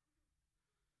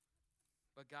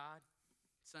 But God,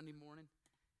 Sunday morning,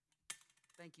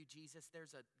 thank you, Jesus.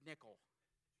 There's a nickel.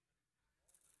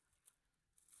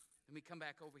 Let me come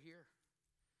back over here.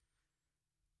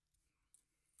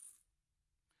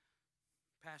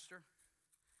 Pastor,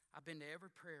 I've been to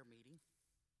every prayer meeting.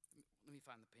 Let me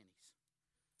find the pennies.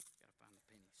 Got to find the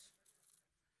pennies.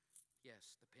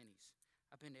 Yes, the pennies.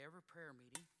 I've been to every prayer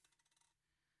meeting.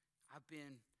 I've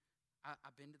been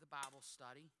to the Bible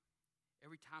study.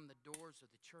 Every time the doors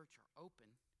of the church are open,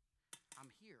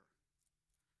 I'm here.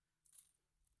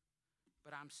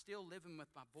 But I'm still living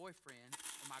with my boyfriend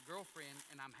or my girlfriend,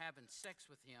 and I'm having sex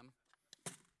with him.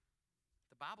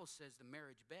 The Bible says the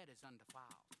marriage bed is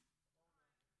undefiled.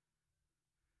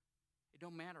 It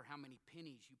don't matter how many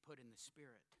pennies you put in the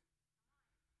Spirit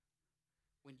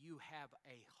when you have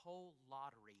a whole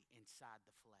lottery inside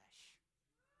the flesh.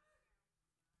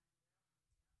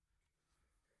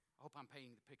 I hope I'm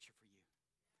painting the picture for you.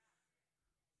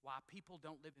 Why people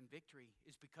don't live in victory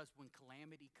is because when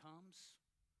calamity comes,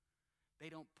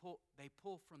 they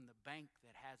pull from the bank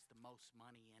that has the most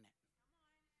money in it.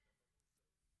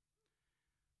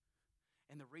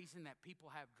 And the reason that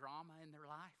people have drama in their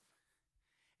life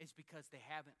is because they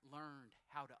haven't learned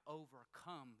how to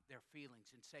overcome their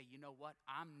feelings and say, you know what,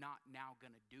 I'm not now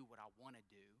going to do what I want to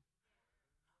do.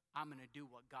 I'm going to do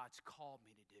what God's called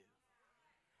me to do.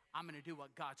 I'm going to do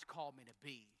what God's called me to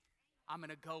be. I'm going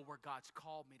to go where God's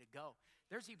called me to go.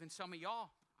 There's even some of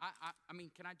y'all, I mean,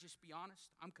 can I just be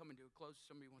honest? I'm coming to a close.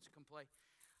 Somebody wants to come play.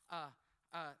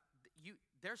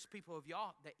 There's people of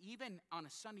y'all that even on a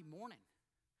Sunday morning,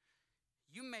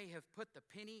 you may have put the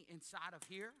penny inside of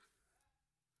here,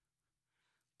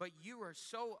 but you are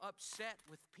so upset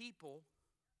with people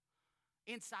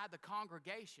inside the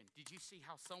congregation. Did you see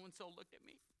how so-and-so looked at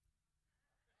me?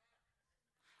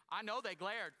 I know they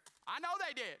glared. I know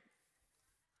they did.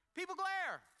 People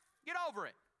glare. Get over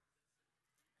it.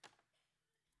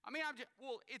 I mean,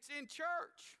 it's in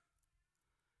church.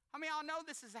 I mean, I know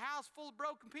this is a house full of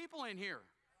broken people in here.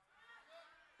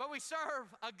 But we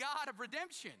serve a God of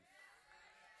redemption.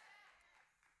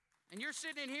 And you're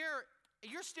sitting in here,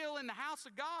 you're still in the house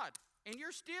of God. And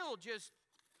you're still just,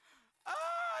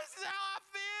 this is how I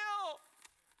feel.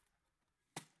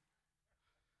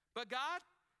 But God,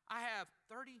 I have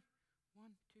 30, 1,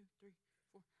 2, 3,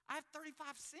 4. I have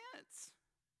 35 cents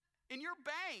in your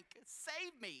bank.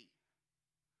 Save me.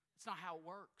 That's not how it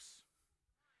works.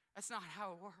 That's not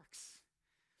how it works.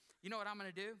 You know what I'm going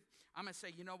to do? I'm going to say,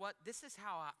 you know what? This is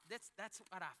how that's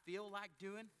what I feel like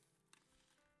doing.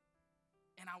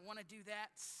 And I want to do that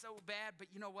so bad. But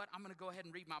you know what? I'm going to go ahead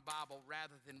and read my Bible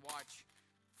rather than watch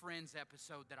Friends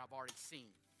episode that I've already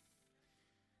seen.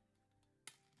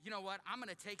 You know what? I'm going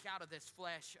to take out of this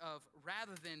flesh of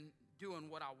rather than doing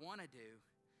what I want to do,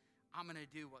 I'm going to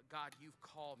do what God you've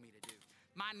called me to do.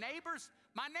 My neighbors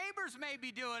may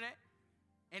be doing it,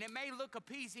 and it may look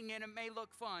appeasing and it may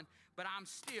look fun, but I'm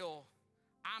still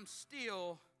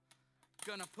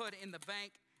going to put in the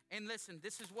bank. And listen,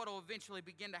 this is what will eventually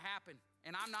begin to happen.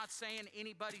 And I'm not saying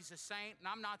anybody's a saint, and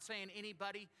I'm not saying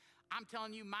anybody. I'm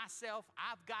telling you myself,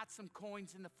 I've got some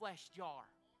coins in the flesh jar.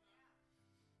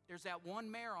 There's that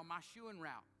one mare on my shoeing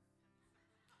route.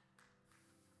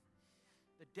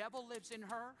 The devil lives in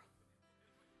her,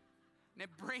 and it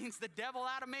brings the devil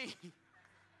out of me.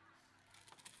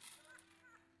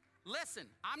 Listen,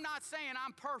 I'm not saying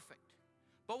I'm perfect,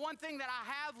 but one thing that I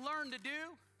have learned to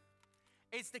do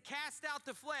is to cast out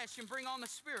the flesh and bring on the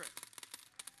Spirit.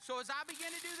 So as I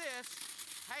begin to do this,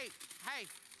 hey,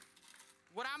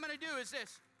 what I'm going to do is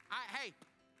this.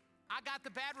 I got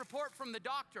the bad report from the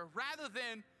doctor. Rather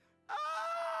than,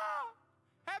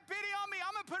 have pity on me,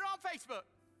 I'm going to put it on Facebook.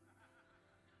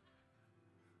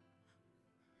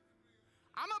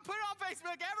 I'm going to put it on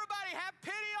Facebook. Everybody have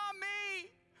pity on me.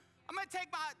 I'm going to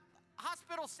take my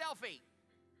hospital selfie.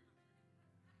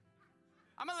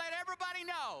 I'm going to let everybody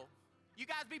know. You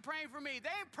guys be praying for me.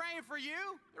 They ain't praying for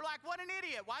you. They're like, what an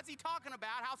idiot. Why is he talking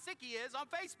about how sick he is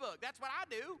on Facebook? That's what I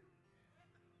do.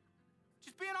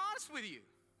 Just being honest with you.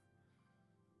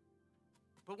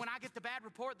 But when I get the bad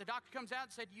report, the doctor comes out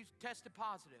and said, you tested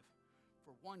positive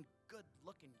for one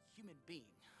good-looking human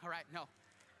being. All right, no.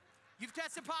 You've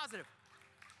tested positive.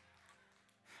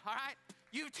 All right?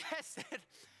 You've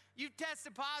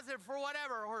tested positive for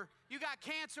whatever, or you got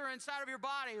cancer inside of your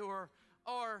body, or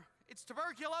it's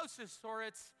tuberculosis, or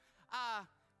it's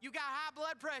you got high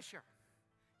blood pressure.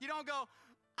 You don't go,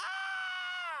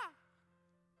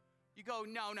 You go,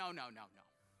 no. I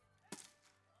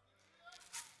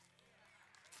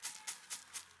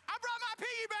brought my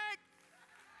piggy bank.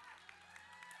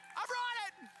 I brought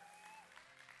it.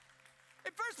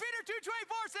 And 1 Peter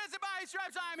 2:24 says that by his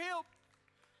stripes I am healed.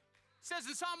 It says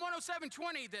in Psalm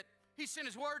 107:20 that he sent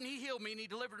his word and he healed me and he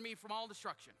delivered me from all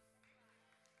destruction.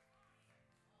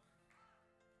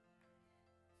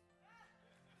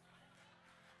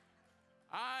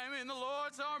 I'm in the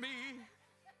Lord's army.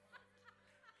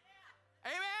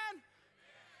 Amen?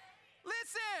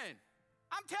 Listen,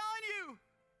 I'm telling you.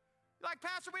 Like,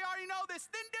 Pastor, we already know this.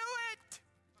 Then do it.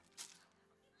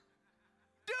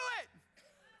 Do it.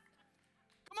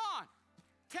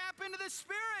 Tap into the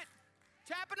Spirit.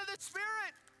 Tap into the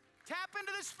Spirit. Tap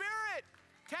into the Spirit.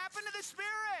 Tap into the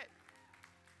Spirit.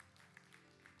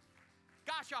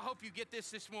 Gosh, I hope you get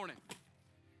this morning.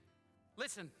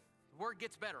 Listen, the word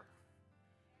gets better.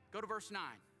 Go to verse 9.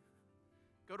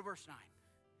 Go to verse 9.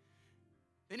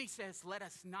 Then he says, let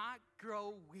us not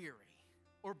grow weary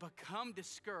or become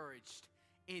discouraged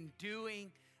in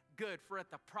doing good, for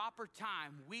at the proper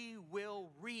time we will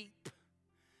reap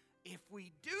if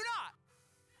we do not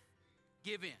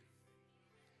give in.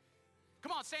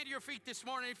 Come on, stand to your feet this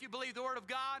morning if you believe the word of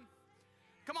God.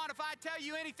 Come on, if I tell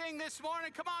you anything this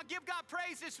morning, come on, give God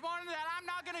praise this morning that I'm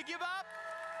not going to give up.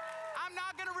 I'm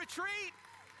not going to retreat.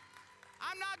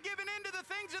 I'm not giving in to the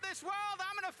things of this world.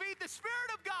 I'm going to feed the Spirit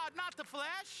of God, not the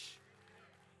flesh.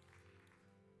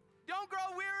 Don't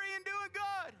grow weary in doing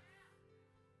good.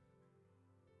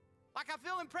 Like, I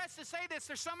feel impressed to say this.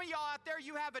 There's some of y'all out there,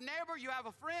 you have a neighbor, you have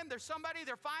a friend, there's somebody,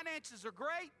 their finances are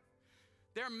great.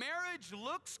 Their marriage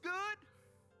looks good.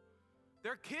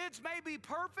 Their kids may be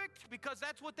perfect because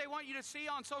that's what they want you to see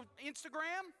on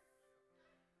Instagram.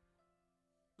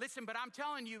 Listen, but I'm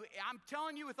telling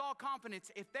you with all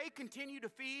confidence, if they continue to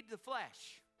feed the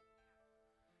flesh,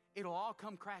 it'll all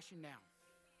come crashing down.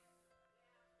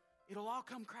 It'll all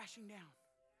come crashing down.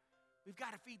 We've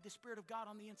got to feed the Spirit of God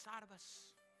on the inside of us.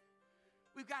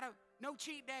 We've got to, no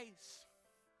cheat days.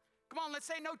 Come on, let's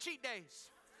say no cheat days.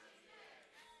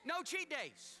 No cheat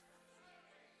days.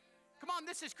 Come on,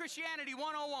 this is Christianity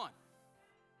 101,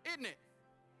 isn't it?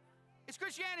 It's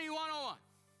Christianity 101.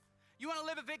 You want to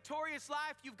live a victorious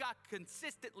life, you've got to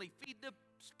consistently feed the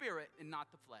Spirit and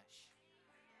not the flesh.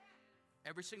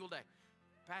 Every single day.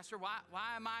 Pastor, why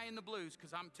am I in the blues?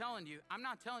 Because I'm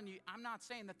not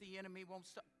saying that the enemy won't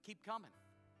keep coming.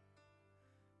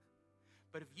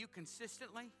 But if you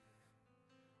consistently,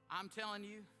 I'm telling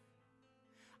you,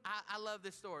 I love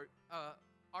this story.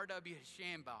 R.W.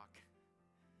 Shambach.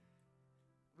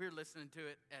 We were listening to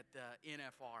it at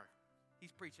NFR.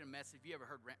 He's preaching a message. Have you ever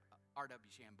heard R.W.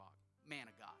 Shambach? Man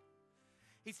of God.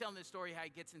 He's telling this story how he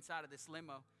gets inside of this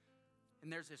limo,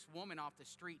 and there's this woman off the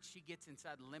street. She gets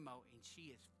inside the limo, and she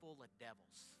is full of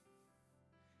devils.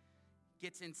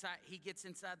 He gets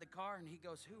inside the car, and he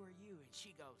goes, "Who are you?" And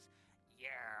she goes,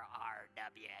 "You're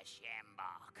R.W.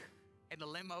 Shambach." And the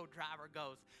limo driver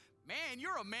goes, "Man,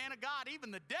 you're a man of God.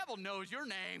 Even the devil knows your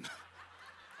name."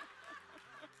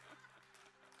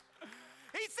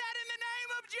 He said, "In the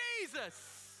name of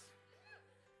Jesus,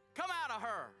 come out of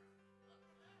her."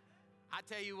 I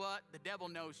tell you what, the devil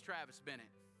knows Travis Bennett.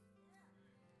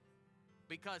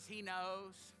 Because he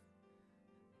knows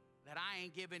that I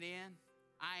ain't giving in.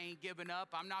 I ain't giving up.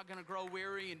 I'm not going to grow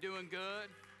weary in doing good.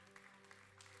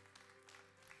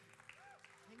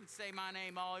 He can say my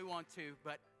name all he wants to,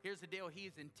 but here's the deal. He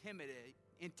is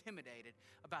intimidated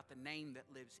about the name that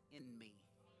lives in me.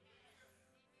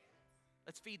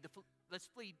 Let's feed the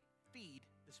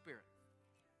Spirit.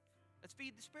 Let's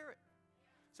feed the Spirit.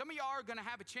 Some of y'all are going to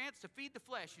have a chance to feed the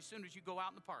flesh as soon as you go out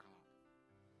in the parking lot.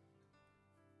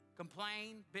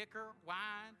 Complain, bicker,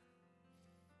 whine.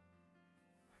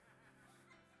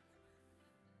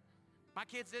 My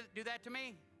kids do that to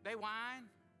me. They whine.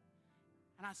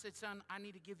 And I said, "Son, I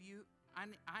need to give you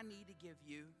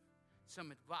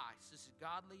some advice. This is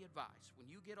godly advice. When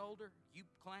you get older, you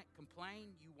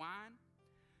complain, you whine.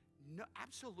 No,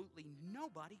 absolutely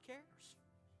nobody cares.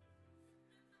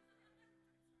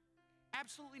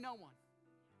 Absolutely no one.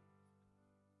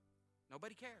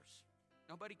 Nobody cares.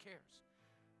 Nobody cares."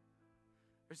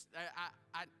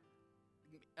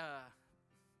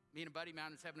 Me and a buddy of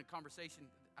mine was having a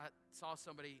conversation. I saw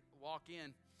somebody walk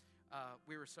in.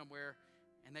 We were somewhere,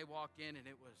 and they walked in, and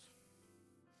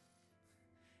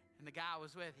the guy I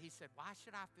was with, he said, "Why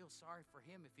should I feel sorry for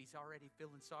him if he's already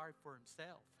feeling sorry for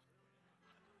himself?"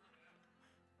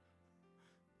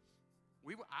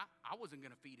 I wasn't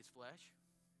going to feed his flesh.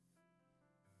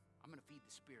 I'm going to feed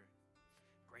the Spirit.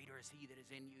 Greater is he that is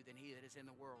in you than he that is in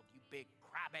the world, you big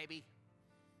crybaby.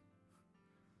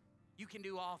 You can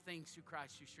do all things through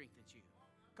Christ who strengthens you.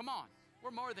 Come on, we're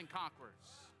more than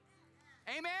conquerors.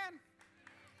 Amen?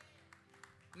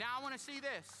 Now I want to see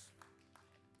this.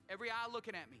 Every eye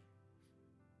looking at me.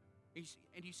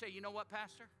 And you say, "You know what,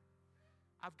 Pastor?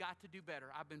 I've got to do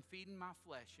better. I've been feeding my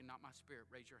flesh and not my spirit."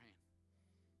 Raise your hand.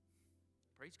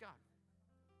 Praise God.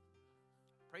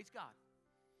 Praise God.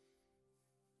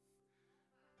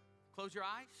 Close your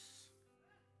eyes.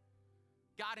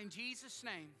 God, in Jesus'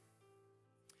 name,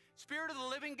 Spirit of the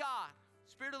living God,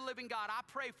 I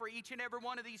pray for each and every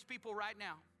one of these people right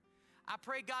now. I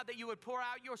pray, God, that you would pour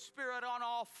out your Spirit on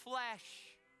all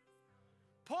flesh.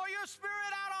 Pour your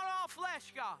Spirit out on all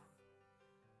flesh, God.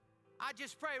 I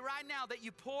just pray right now that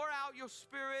you pour out your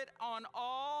Spirit on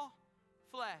all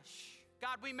flesh.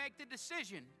 God, we make the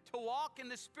decision to walk in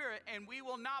the Spirit, and we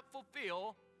will not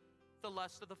fulfill the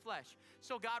lust of the flesh.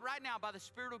 So God, right now, by the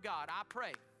Spirit of God, I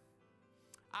pray,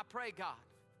 God,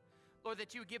 Lord,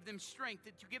 that you give them strength,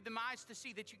 that you give them eyes to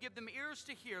see, that you give them ears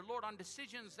to hear, Lord, on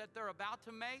decisions that they're about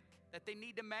to make, that they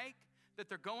need to make, that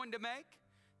they're going to make,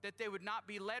 that they would not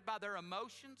be led by their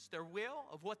emotions, their will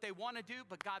of what they want to do,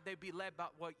 but God, they'd be led by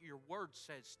what your word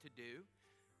says to do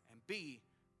and be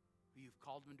who you've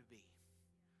called them to be.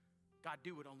 God,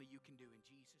 do what only you can do in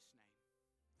Jesus' name.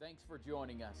 Thanks for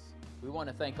joining us. We want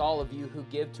to thank all of you who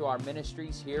give to our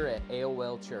ministries here at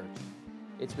AOL Church.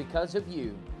 It's because of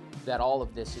you that all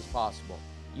of this is possible.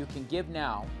 You can give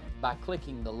now by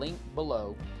clicking the link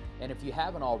below, and if you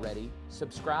haven't already,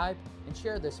 subscribe and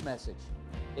share this message.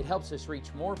 It helps us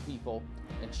reach more people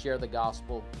and share the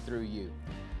gospel through you.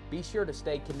 Be sure to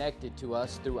stay connected to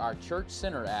us through our Church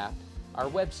Center app, our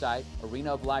website,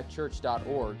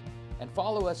 arenaoflifechurch.org, and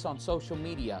follow us on social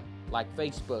media like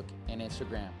Facebook and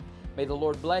Instagram. May the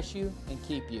Lord bless you and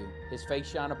keep you. His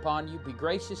face shine upon you, be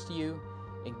gracious to you,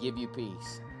 and give you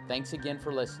peace. Thanks again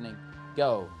for listening.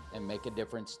 Go and make a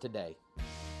difference today.